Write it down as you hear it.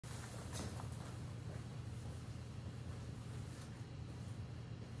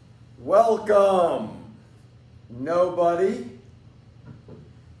Welcome, nobody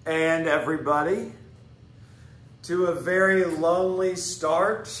and everybody, to a very lonely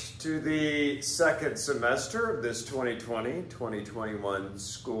start to the second semester of this 2020-2021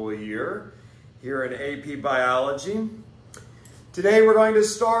 school year here in AP Biology. Today we're going to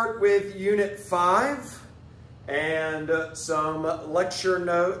start with Unit 5 and some lecture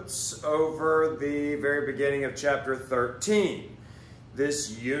notes over the very beginning of Chapter 13.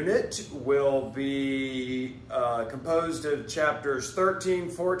 This unit will be composed of chapters 13,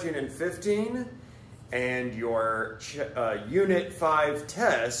 14, and 15, and your Unit 5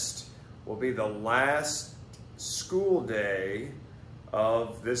 test will be the last school day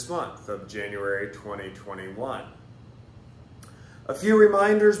of this month of January 2021. A few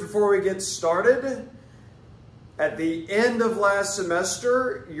reminders before we get started. At the end of last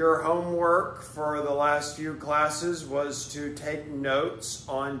semester, your homework for the last few classes was to take notes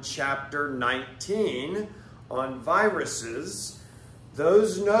on Chapter 19 on viruses.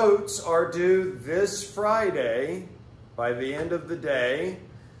 Those notes are due this Friday by the end of the day,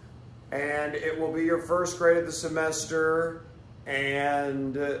 and it will be your first grade of the semester,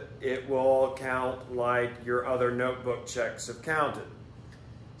 and it will count like your other notebook checks have counted.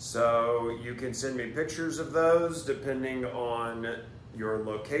 So you can send me pictures of those depending on your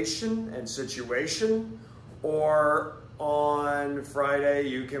location and situation, or on Friday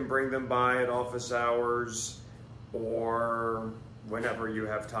you can bring them by at office hours or whenever you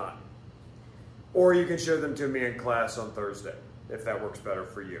have time. Or you can show them to me in class on Thursday if that works better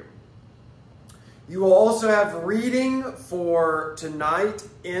for you. You will also have reading for tonight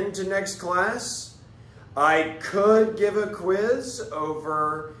into next class. I could give a quiz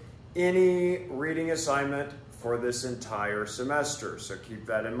over any reading assignment for this entire semester, so keep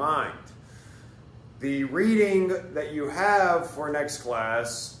that in mind. The reading that you have for next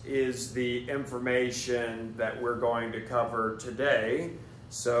class is the information that we're going to cover today.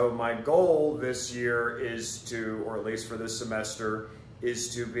 So my goal this year is to, or at least for this semester,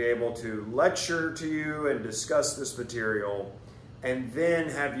 is to be able to lecture to you and discuss this material and then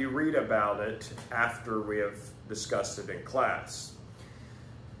have you read about it after we have discussed it in class.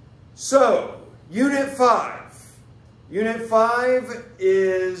 So, Unit 5. Unit 5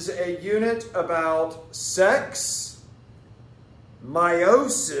 is a unit about sex,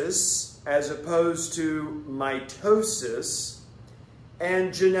 meiosis as opposed to mitosis,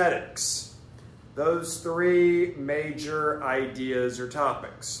 and genetics. Those three major ideas or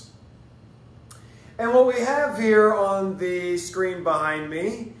topics. And what we have here on the screen behind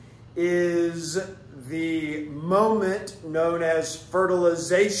me is the moment known as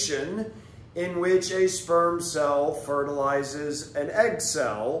fertilization, in which a sperm cell fertilizes an egg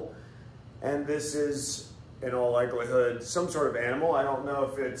cell. And this is, in all likelihood, some sort of animal. I don't know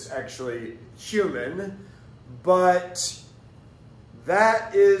if it's actually human, but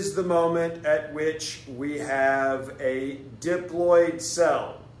that is the moment at which we have a diploid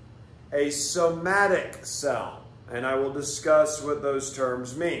cell, a somatic cell, and I will discuss what those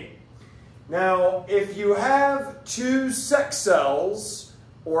terms mean. Now, if you have two sex cells,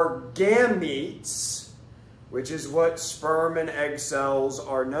 or gametes, which is what sperm and egg cells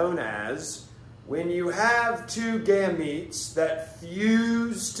are known as, when you have two gametes that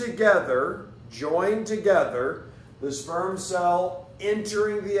fuse together, join together, the sperm cell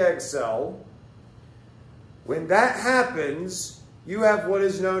entering the egg cell, when that happens, you have what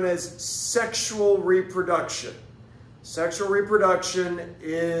is known as sexual reproduction. Sexual reproduction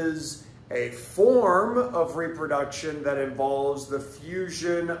is a form of reproduction that involves the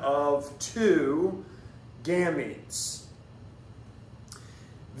fusion of two gametes.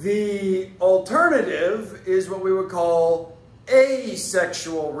 The alternative is what we would call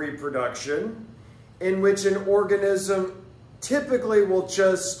asexual reproduction, in which an organism typically will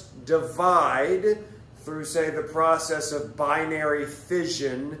just divide through, say, the process of binary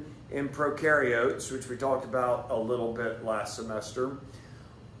fission in prokaryotes, which we talked about a little bit last semester.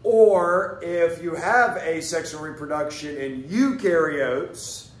 Or if you have asexual reproduction in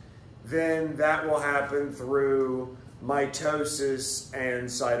eukaryotes, then that will happen through mitosis and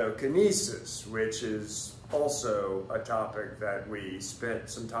cytokinesis, which is also a topic that we spent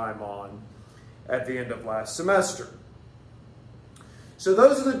some time on at the end of last semester. So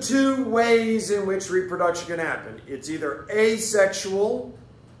those are the two ways in which reproduction can happen. It's either asexual,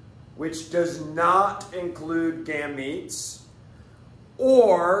 which does not include gametes,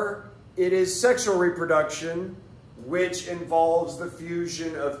 or it is sexual reproduction, which involves the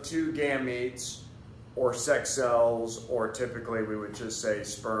fusion of two gametes, or sex cells, or typically we would just say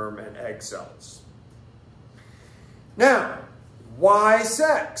sperm and egg cells. Now, why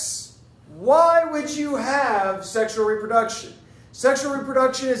sex? why would you have sexual reproduction? Sexual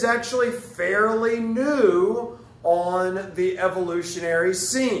reproduction is actually fairly new on the evolutionary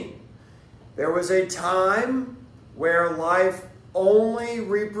scene. There was a time where life only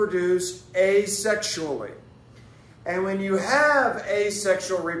reproduced asexually. And when you have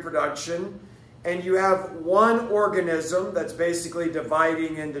asexual reproduction and you have one organism that's basically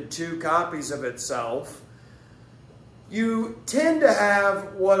dividing into two copies of itself, you tend to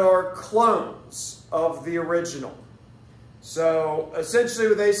have what are clones of the original. So essentially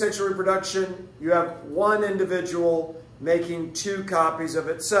with asexual reproduction, you have one individual making two copies of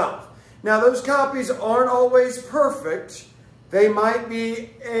itself. Now those copies aren't always perfect. They might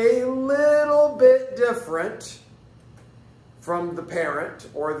be a little bit different from the parent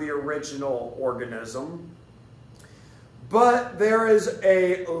or the original organism. But there is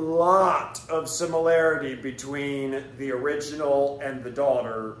a lot of similarity between the original and the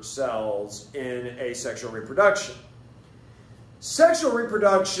daughter cells in asexual reproduction. Sexual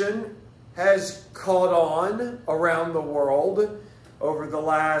reproduction has caught on around the world over the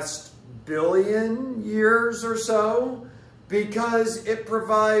last billion years or so because it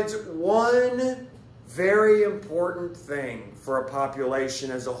provides one very important thing for a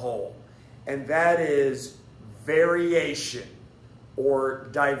population as a whole, and that is variation or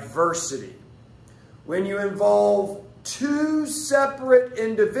diversity. When you involve two separate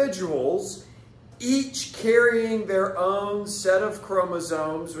individuals, each carrying their own set of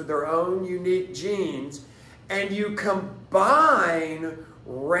chromosomes with their own unique genes, and you combine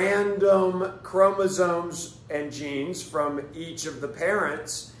random chromosomes and genes from each of the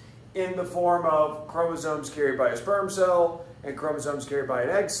parents in the form of chromosomes carried by a sperm cell and chromosomes carried by an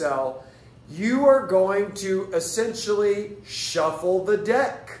egg cell, you are going to essentially shuffle the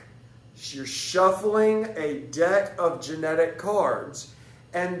deck. You're shuffling a deck of genetic cards,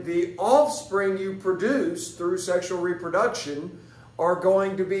 and the offspring you produce through sexual reproduction are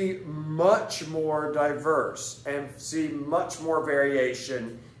going to be much more diverse and see much more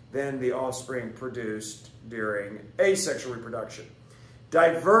variation than the offspring produced during asexual reproduction.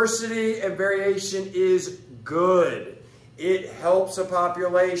 Diversity and variation is good. It helps a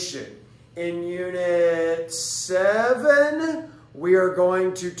population. In Unit 7, we are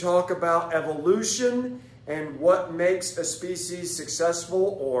going to talk about evolution and what makes a species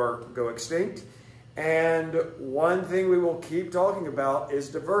successful or go extinct. And one thing we will keep talking about is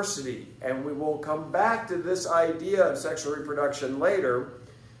diversity. And we will come back to this idea of sexual reproduction later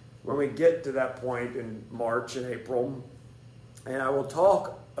when we get to that point in March and April. And I will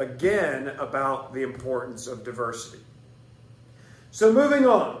talk again about the importance of diversity. So moving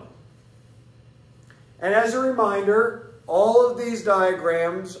on. And as a reminder, all of these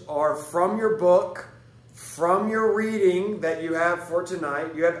diagrams are from your book, from your reading that you have for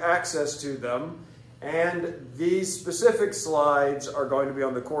tonight. You have access to them. And these specific slides are going to be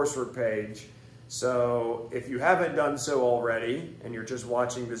on the coursework page. So if you haven't done so already, and you're just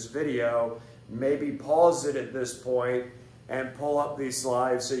watching this video, maybe pause it at this point and pull up these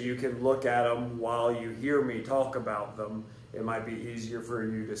slides so you can look at them while you hear me talk about them. It might be easier for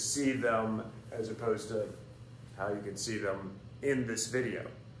you to see them as opposed to how you can see them in this video.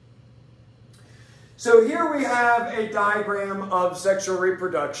 So here we have a diagram of sexual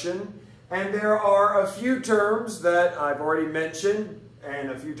reproduction, and there are a few terms that I've already mentioned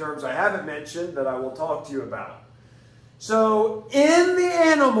and a few terms I haven't mentioned that I will talk to you about. So in the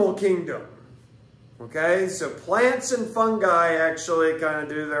animal kingdom, okay, so plants and fungi actually kind of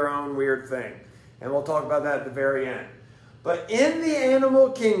do their own weird thing, and we'll talk about that at the very end. But in the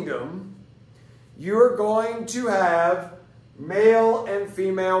animal kingdom, you're going to have male and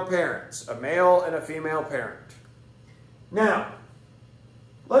female parents, a male and a female parent. Now,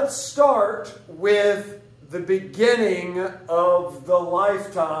 let's start with the beginning of the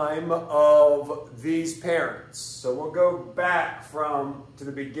lifetime of these parents. So we'll go back to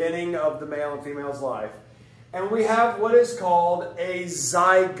the beginning of the male and female's life. And we have what is called a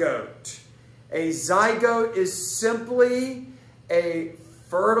zygote. A zygote is simply a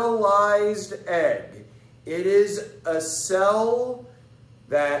fertilized egg. It is a cell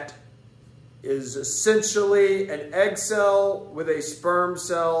that is essentially an egg cell with a sperm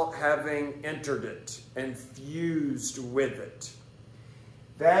cell having entered it and fused with it.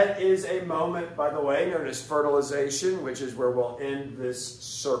 That is a moment, by the way, known as fertilization, which is where we'll end this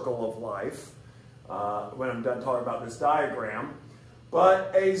circle of life when I'm done talking about this diagram.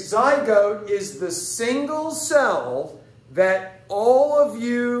 But a zygote is the single cell that all of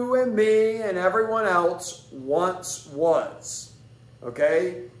you and me and everyone else once was.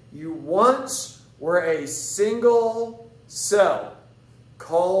 Okay? You once were a single cell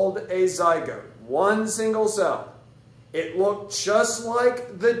called a zygote. One single cell. It looked just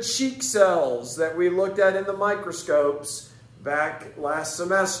like the cheek cells that we looked at in the microscopes back last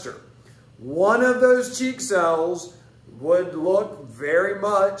semester. One of those cheek cells would look very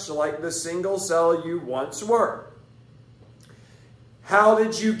much like the single cell you once were. How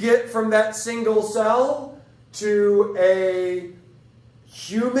did you get from that single cell to a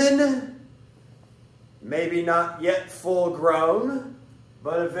human? Maybe not yet full grown,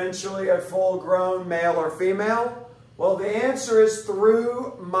 but eventually a full grown male or female? Well, the answer is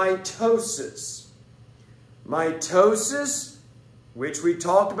through mitosis. Mitosis, which we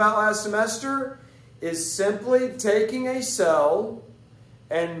talked about last semester, is simply taking a cell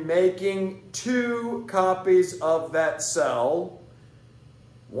and making two copies of that cell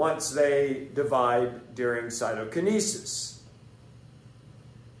once they divide during cytokinesis.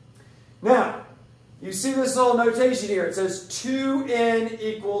 Now, you see this little notation here. It says 2n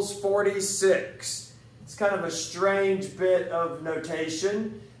equals 46. It's kind of a strange bit of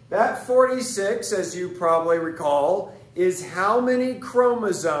notation. That 46, as you probably recall, is how many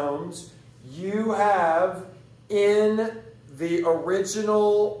chromosomes you have in the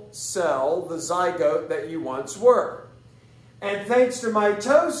original cell, the zygote that you once were. And thanks to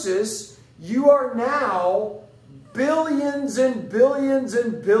mitosis, you are now billions and billions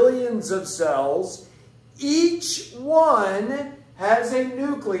and billions of cells. Each one has a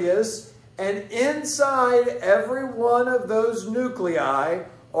nucleus, and inside every one of those nuclei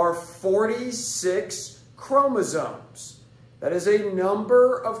are 46 chromosomes. That is a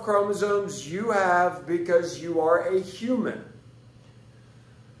number of chromosomes you have because you are a human.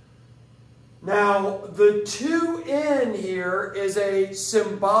 Now, the 2n here is a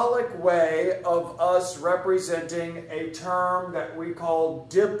symbolic way of us representing a term that we call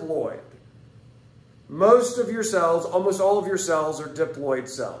diploid. Most of your cells, almost all of your cells, are diploid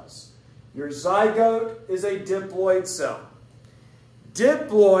cells. Your zygote is a diploid cell.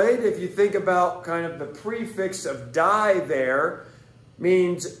 Diploid, if you think about kind of the prefix of di there,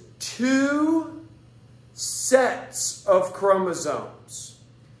 means two sets of chromosomes.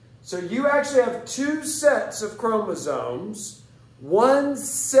 So you actually have two sets of chromosomes. One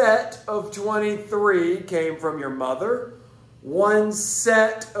set of 23 came from your mother. One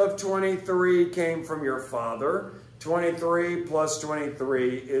set of 23 came from your father. 23 plus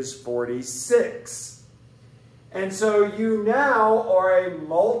 23 is 46. And so you now are a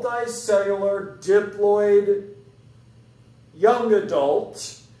multicellular diploid young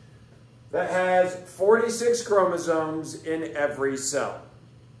adult that has 46 chromosomes in every cell.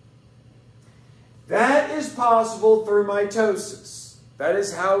 That is possible through mitosis. That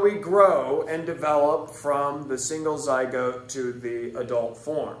is how we grow and develop from the single zygote to the adult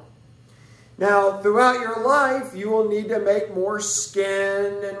form. Now, throughout your life, you will need to make more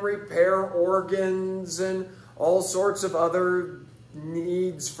skin and repair organs, and all sorts of other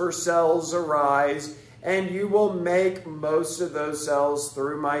needs for cells arise, and you will make most of those cells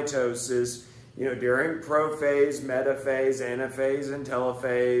through mitosis, during prophase, metaphase, anaphase, and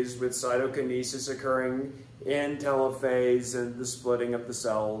telophase, with cytokinesis occurring in telophase and the splitting of the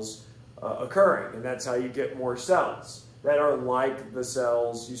cells occurring. And that's how you get more cells that are like the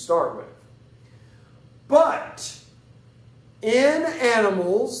cells you start with. But in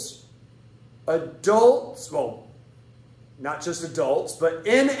animals, adults, well, not just adults, but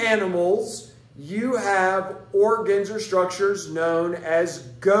in animals, you have organs or structures known as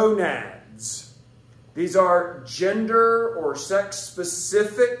gonads. These are gender or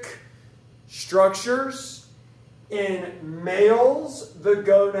sex-specific structures. In males, the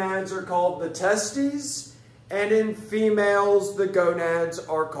gonads are called the testes, and in females, the gonads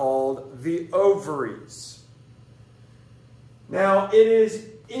are called the ovaries. Now, it is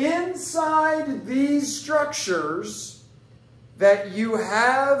inside these structures that you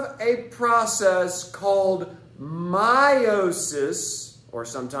have a process called meiosis, or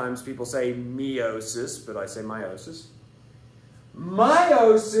sometimes people say meiosis, but I say meiosis.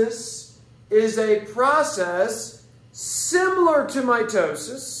 Meiosis is a process similar to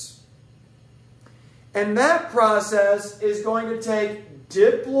mitosis, and that process is going to take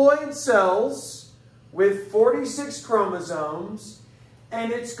diploid cells with 46 chromosomes,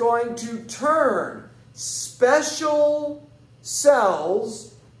 and it's going to turn special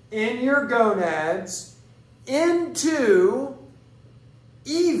cells in your gonads into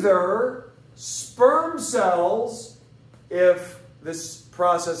either sperm cells, if this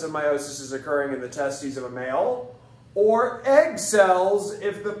process of meiosis is occurring in the testes of a male, or egg cells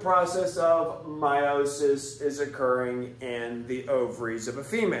if the process of meiosis is occurring in the ovaries of a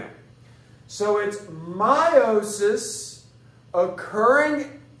female. So it's meiosis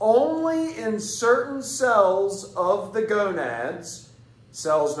occurring only in certain cells of the gonads,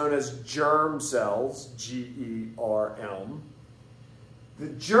 cells known as germ cells, G-E-R-M. The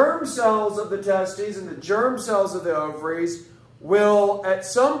germ cells of the testes and the germ cells of the ovaries will, at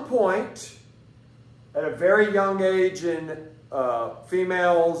some point, at a very young age in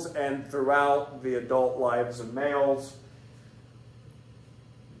females and throughout the adult lives of males,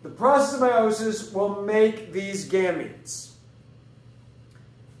 the process of meiosis will make these gametes.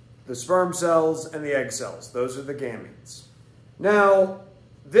 The sperm cells and the egg cells. Those are the gametes. Now,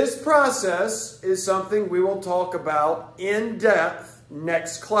 this process is something we will talk about in depth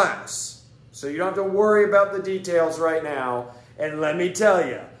next class. So you don't have to worry about the details right now. And let me tell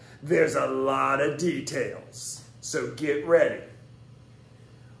you, there's a lot of details. So get ready.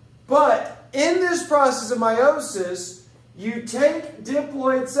 But in this process of meiosis, you take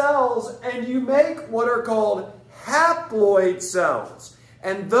diploid cells and you make what are called haploid cells.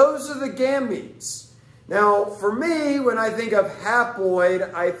 And those are the gametes. Now, for me, when I think of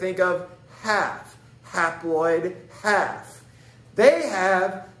haploid, I think of half. Haploid, half. They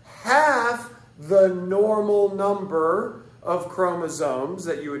have half the normal number of chromosomes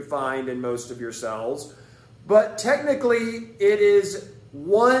that you would find in most of your cells. But technically, it is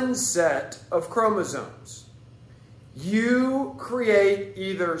one set of chromosomes. You create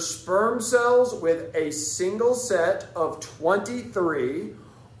either sperm cells with a single set of 23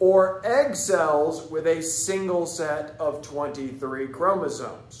 or egg cells with a single set of 23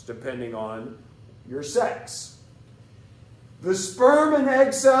 chromosomes, depending on your sex. The sperm and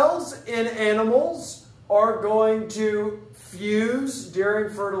egg cells in animals are going to fuse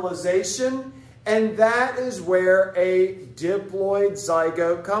during fertilization, and that is where a diploid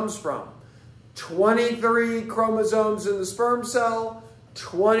zygote comes from. 23 chromosomes in the sperm cell,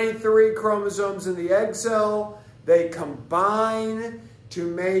 23 chromosomes in the egg cell. They combine to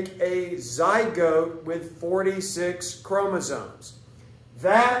make a zygote with 46 chromosomes.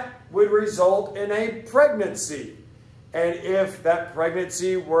 That would result in a pregnancy. And if that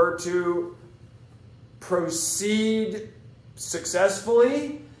pregnancy were to proceed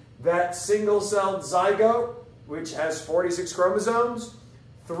successfully, that single-celled zygote, which has 46 chromosomes,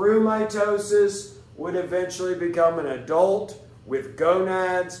 through mitosis would eventually become an adult with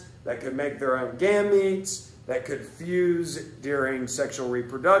gonads that could make their own gametes, that could fuse during sexual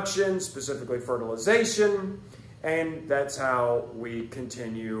reproduction, specifically fertilization, and that's how we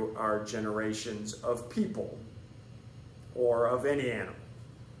continue our generations of people or of any animal.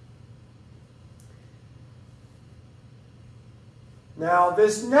 Now,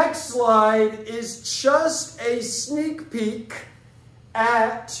 this next slide is just a sneak peek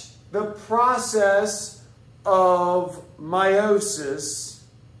at the process of meiosis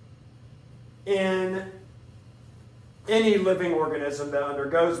in any living organism that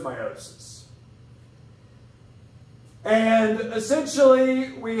undergoes meiosis. And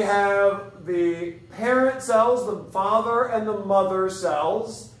essentially, we have the parent cells, the father and the mother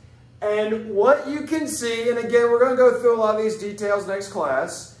cells. And what you can see, and again, we're going to go through a lot of these details next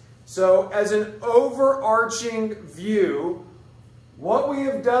class. So as an overarching view, what we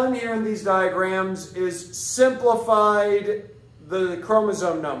have done here in these diagrams is simplified the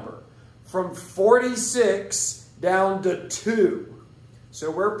chromosome number from 46 down to 2. So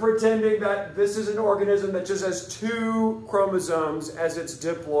we're pretending that this is an organism that just has 2 chromosomes as its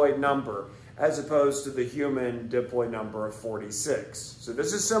diploid number, as opposed to the human diploid number of 46. So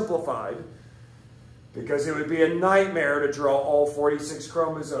this is simplified because it would be a nightmare to draw all 46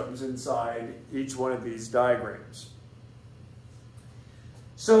 chromosomes inside each one of these diagrams.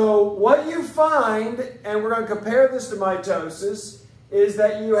 So what you find, and we're going to compare this to mitosis, is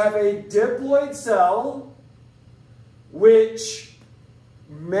that you have a diploid cell which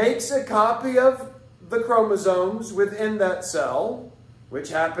makes a copy of the chromosomes within that cell, which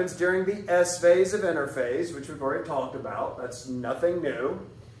happens during the S phase of interphase, which we've already talked about. That's nothing new.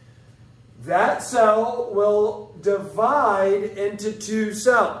 That cell will divide into 2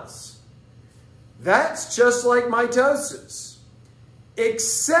 cells. That's just like mitosis.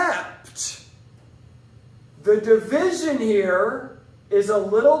 Except the division here is a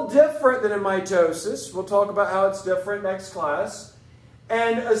little different than in mitosis. We'll talk about how it's different next class.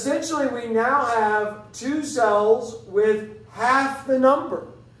 And essentially we now have 2 cells with half the number.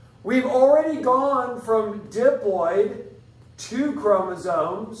 We've already gone from diploid, 2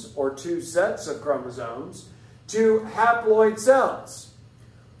 chromosomes, or 2 sets of chromosomes, to haploid cells.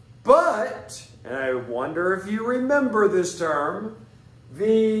 But, and I wonder if you remember this term,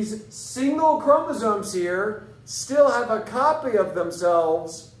 these single chromosomes here still have a copy of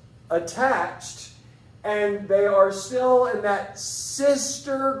themselves attached, and they are still in that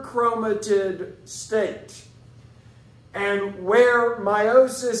sister chromatid state. And where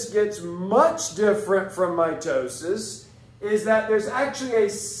meiosis gets much different from mitosis is that there's actually a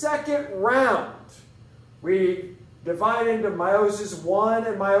second round. We divide into meiosis 1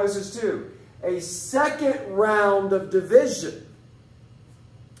 and meiosis 2. A second round of division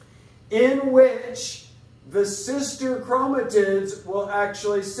in which the sister chromatids will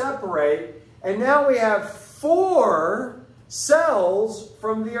actually separate. And now we have 4 cells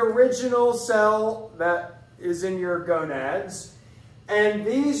from the original cell that is in your gonads. And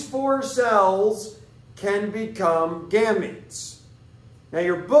these 4 cells can become gametes. Now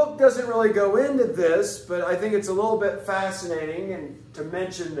your book doesn't really go into this, but I think it's a little bit fascinating and to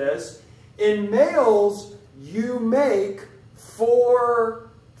mention this. In males, you make 4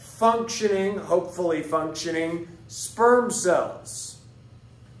 functioning, hopefully functioning, sperm cells.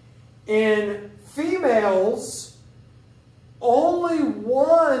 In females, only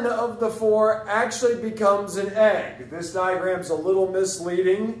 1 of the 4 actually becomes an egg. This diagram's a little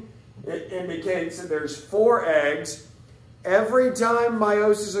misleading. It indicates that there's 4 eggs. Every time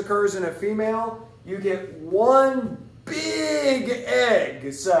meiosis occurs in a female, you get 1 big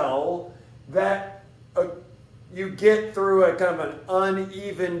egg cell that you get through a kind of an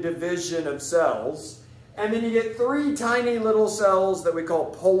uneven division of cells. And then you get 3 tiny little cells that we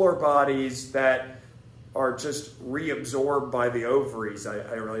call polar bodies that are just reabsorbed by the ovaries. I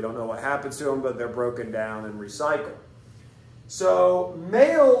really don't know what happens to them, but they're broken down and recycled. So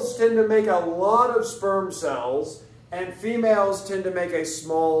males tend to make a lot of sperm cells, and females tend to make a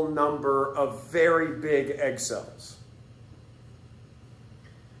small number of very big egg cells.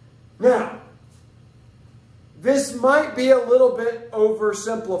 Now, this might be a little bit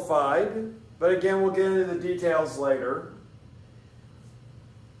oversimplified, but again, we'll get into the details later.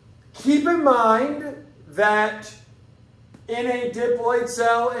 Keep in mind that in a diploid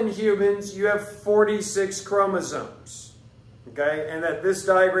cell in humans, you have 46 chromosomes. Okay, and that this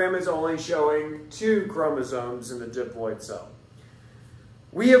diagram is only showing 2 chromosomes in the diploid cell.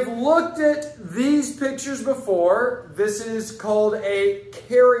 We have looked at these pictures before. This is called a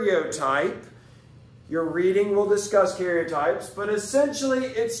karyotype. Your reading will discuss karyotypes, but essentially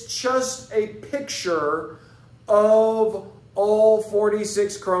it's just a picture of all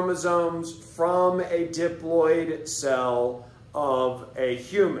 46 chromosomes from a diploid cell of a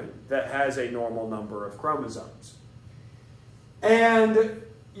human that has a normal number of chromosomes. And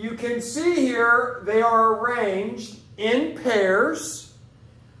you can see here they are arranged in pairs.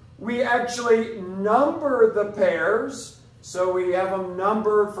 We actually number the pairs. So we have them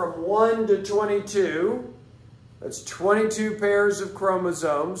numbered from 1 to 22. That's 22 pairs of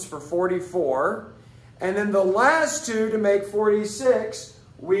chromosomes for 44. And then the last 2 to make 46,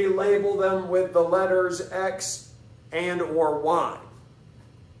 we label them with the letters X and or Y.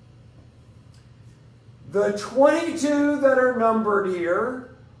 The 22 that are numbered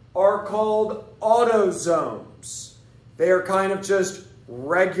here are called autosomes. They are kind of just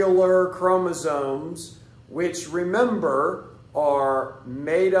regular chromosomes, which, remember, are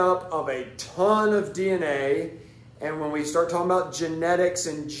made up of a ton of DNA. And when we start talking about genetics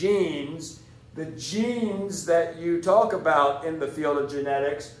and genes, the genes that you talk about in the field of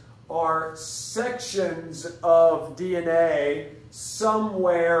genetics are sections of DNA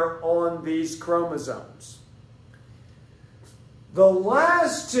somewhere on these chromosomes. The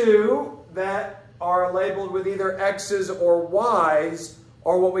last 2 that are labeled with either X's or Y's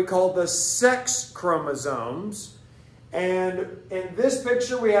are what we call the sex chromosomes. And in this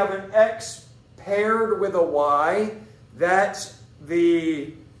picture, we have an X paired with a Y. That's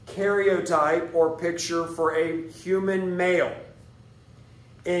the karyotype or picture for a human male.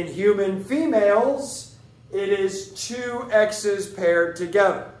 In human females, it is 2 X's paired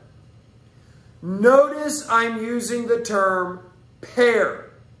together. Notice I'm using the term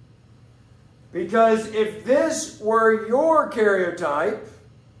pair, because if this were your karyotype,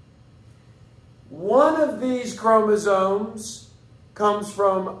 one of these chromosomes comes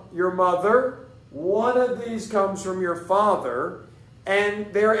from your mother, one of these comes from your father,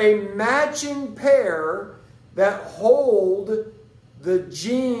 and they're a matching pair that hold the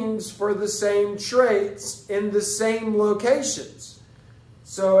genes for the same traits in the same locations.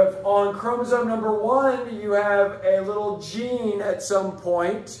 So if on chromosome number 1, you have a little gene at some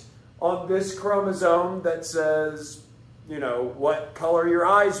point on this chromosome that says, you know, what color your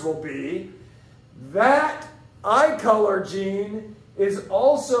eyes will be, that eye color gene is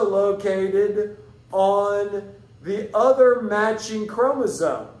also located on the other matching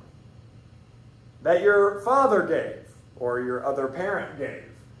chromosome that your father gave or your other parent gave.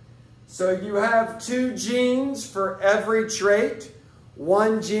 So you have 2 genes for every trait.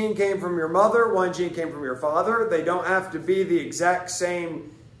 1 gene came from your mother, 1 gene came from your father. They don't have to be the exact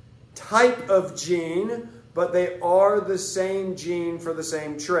same type of gene, but they are the same gene for the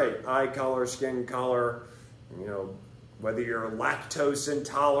same trait. Eye color, skin color, whether you're lactose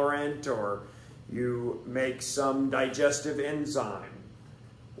intolerant or you make some digestive enzyme.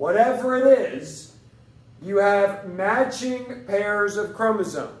 Whatever it is, you have matching pairs of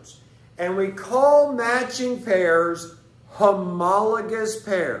chromosomes. And we call matching pairs homologous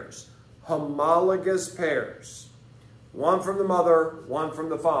pairs. Homologous pairs. One from the mother, one from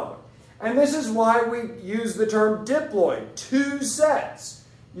the father. And this is why we use the term diploid, 2 sets.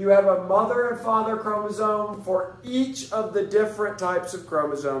 You have a mother and father chromosome for each of the different types of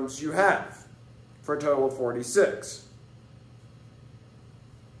chromosomes you have, for a total of 46.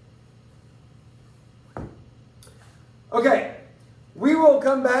 Okay, we will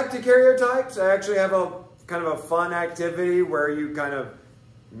come back to karyotypes. I actually have a kind of a fun activity where you kind of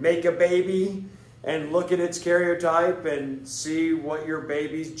make a baby and look at its karyotype and see what your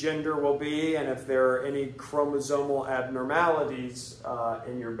baby's gender will be and if there are any chromosomal abnormalities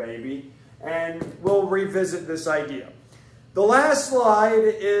in your baby. And we'll revisit this idea. The last slide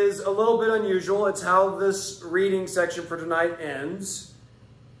is a little bit unusual. It's how this reading section for tonight ends.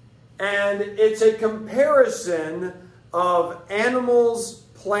 And it's a comparison of animals,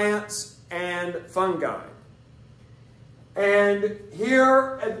 plants, and fungi. And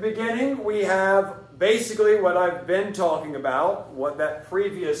here at the beginning, we have basically what I've been talking about, what that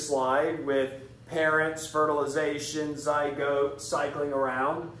previous slide with parents, fertilization, zygote, cycling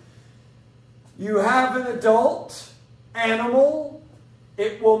around. You have an adult animal.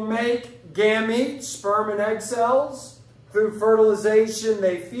 It will make gametes, sperm and egg cells. Through fertilization,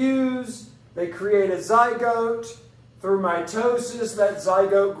 they fuse. They create a zygote. Through mitosis, that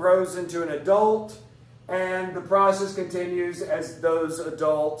zygote grows into an adult. And the process continues as those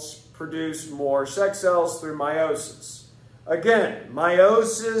adults produce more sex cells through meiosis. Again,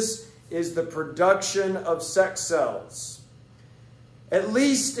 meiosis is the production of sex cells. At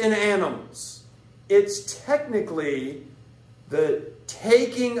least in animals, it's technically the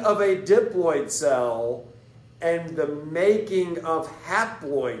taking of a diploid cell and the making of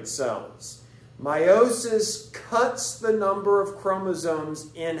haploid cells. Meiosis cuts the number of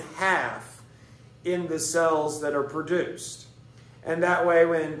chromosomes in half in the cells that are produced. And that way,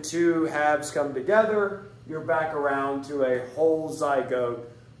 when 2 halves come together, you're back around to a whole zygote,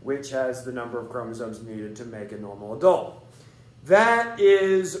 which has the number of chromosomes needed to make a normal adult. That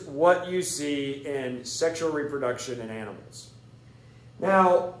is what you see in sexual reproduction in animals.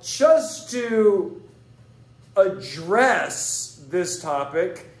 Now, just to address this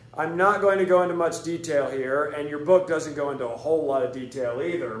topic, I'm not going to go into much detail here, and your book doesn't go into a whole lot of detail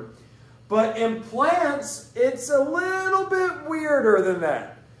either. But in plants, it's a little bit weirder than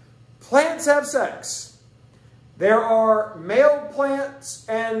that. Plants have sex. There are male plants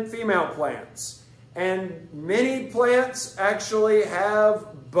and female plants. And many plants actually have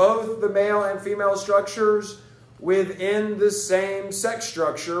both the male and female structures within the same sex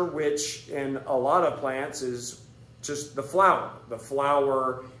structure, which in a lot of plants is just the flower. The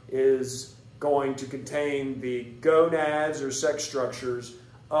flower is going to contain the gonads or sex structures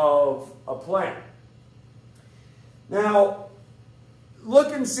of a plant. Now,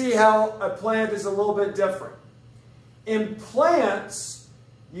 look and see how a plant is a little bit different. In plants,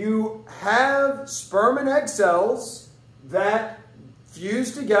 you have sperm and egg cells that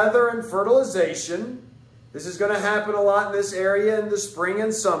fuse together in fertilization. This is going to happen a lot in this area in the spring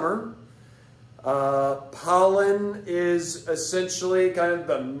and summer. Pollen is essentially kind of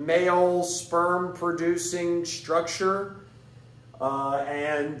the male sperm producing structure.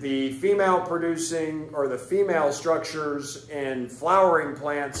 And the female producing, or the female structures in flowering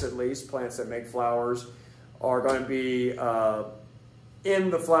plants, at least, plants that make flowers, are going to be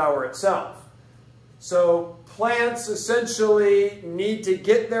in the flower itself. So plants essentially need to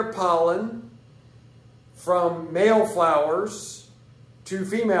get their pollen from male flowers to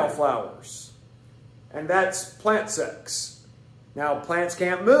female flowers. And that's plant sex. Now, plants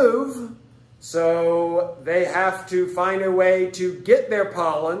can't move, so they have to find a way to get their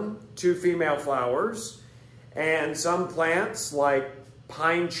pollen to female flowers. And some plants, like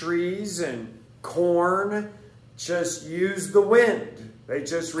pine trees and corn, just use the wind. They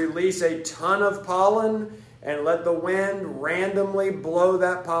just release a ton of pollen and let the wind randomly blow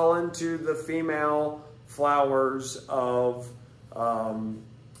that pollen to the female flowers of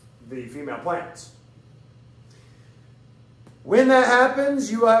the female plants. When that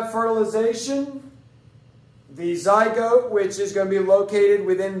happens, you have fertilization. The zygote, which is going to be located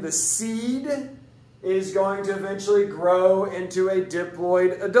within the seed, is going to eventually grow into a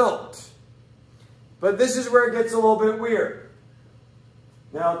diploid adult. But this is where it gets a little bit weird.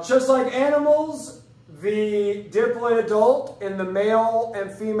 Now, just like animals, the diploid adult in the male and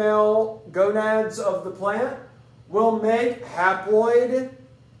female gonads of the plant will make haploid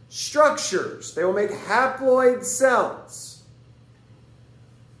structures. They will make haploid cells.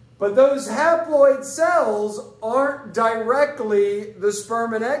 But those haploid cells aren't directly the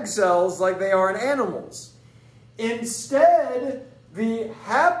sperm and egg cells like they are in animals. Instead, the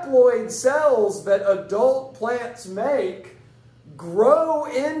haploid cells that adult plants make grow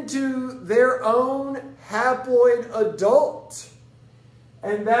into their own haploid adult.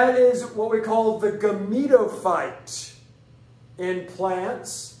 And that is what we call the gametophyte in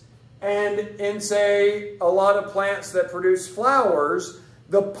plants. And in, say, a lot of plants that produce flowers,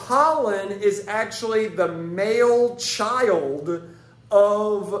 the pollen is actually the male child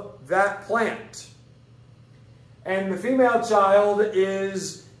of that plant. And the female child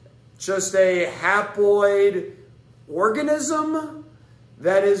is just a haploid organism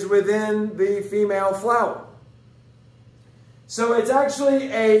that is within the female flower. So it's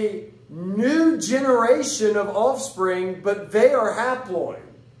actually a new generation of offspring, but they are haploid.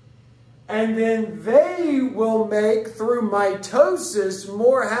 And then they will make, through mitosis,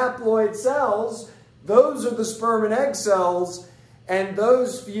 more haploid cells. Those are the sperm and egg cells, and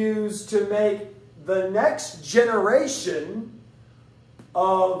those fuse to make the next generation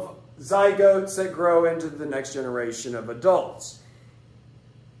of zygotes that grow into the next generation of adults.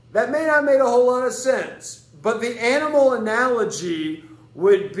 That may not make a whole lot of sense, but the animal analogy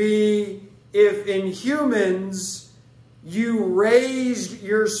would be if in humans you raised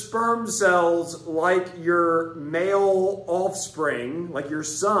your sperm cells like your male offspring, like your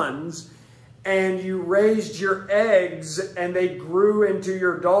sons, and you raised your eggs and they grew into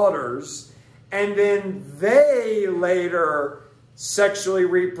your daughters, and then they later sexually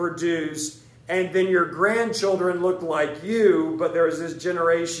reproduced, and then your grandchildren looked like you, but there was this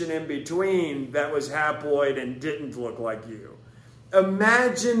generation in between that was haploid and didn't look like you.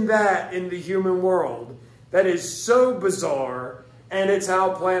 Imagine that in the human world. That is so bizarre, and it's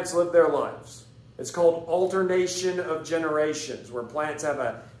how plants live their lives. It's called alternation of generations, where plants have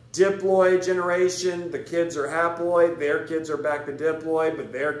a diploid generation, the kids are haploid, their kids are back to diploid,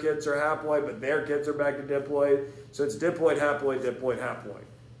 but their kids are haploid, but their kids are back to diploid. So it's diploid, haploid, diploid, haploid.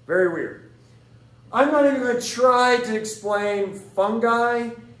 Very weird. I'm not even going to try to explain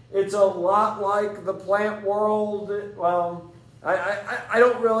fungi. It's a lot like the plant world. Well, I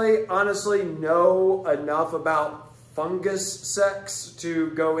don't really honestly know enough about fungus sex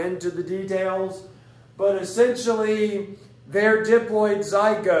to go into the details, but essentially their diploid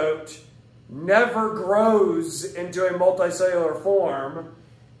zygote never grows into a multicellular form.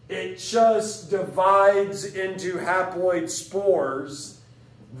 It just divides into haploid spores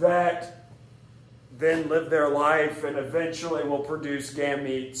that then live their life and eventually will produce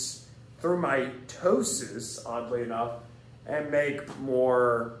gametes through mitosis, oddly enough, and make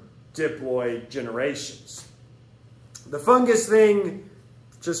more diploid generations. The fungus thing,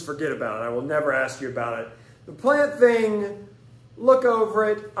 just forget about it. I will never ask you about it. The plant thing, look over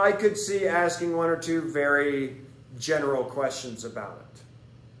it. I could see asking one or two very general questions about it.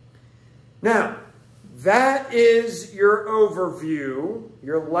 Now, that is your overview,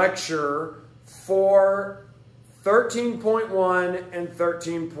 your lecture for 13.1 and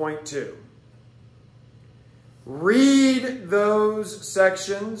 13.2. Read those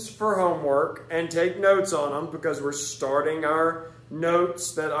sections for homework and take notes on them, because we're starting our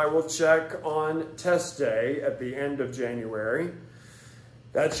notes that I will check on test day at the end of January.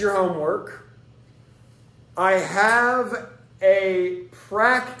 That's your homework. I have a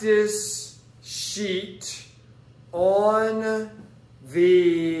practice sheet on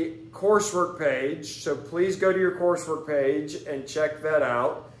the coursework page, so please go to your coursework page and check that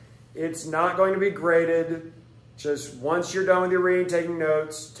out. It's not going to be graded. Just once you're done with your reading, taking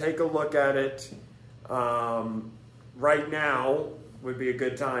notes, take a look at it. Right now would be a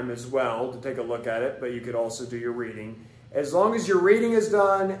good time as well to take a look at it, but you could also do your reading. As long as your reading is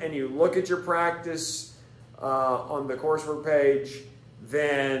done and you look at your practice on the coursework page,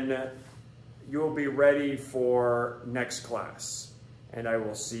 then you'll be ready for next class. And I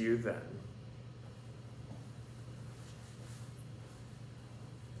will see you then.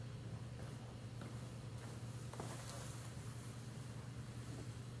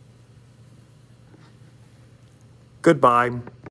 Goodbye.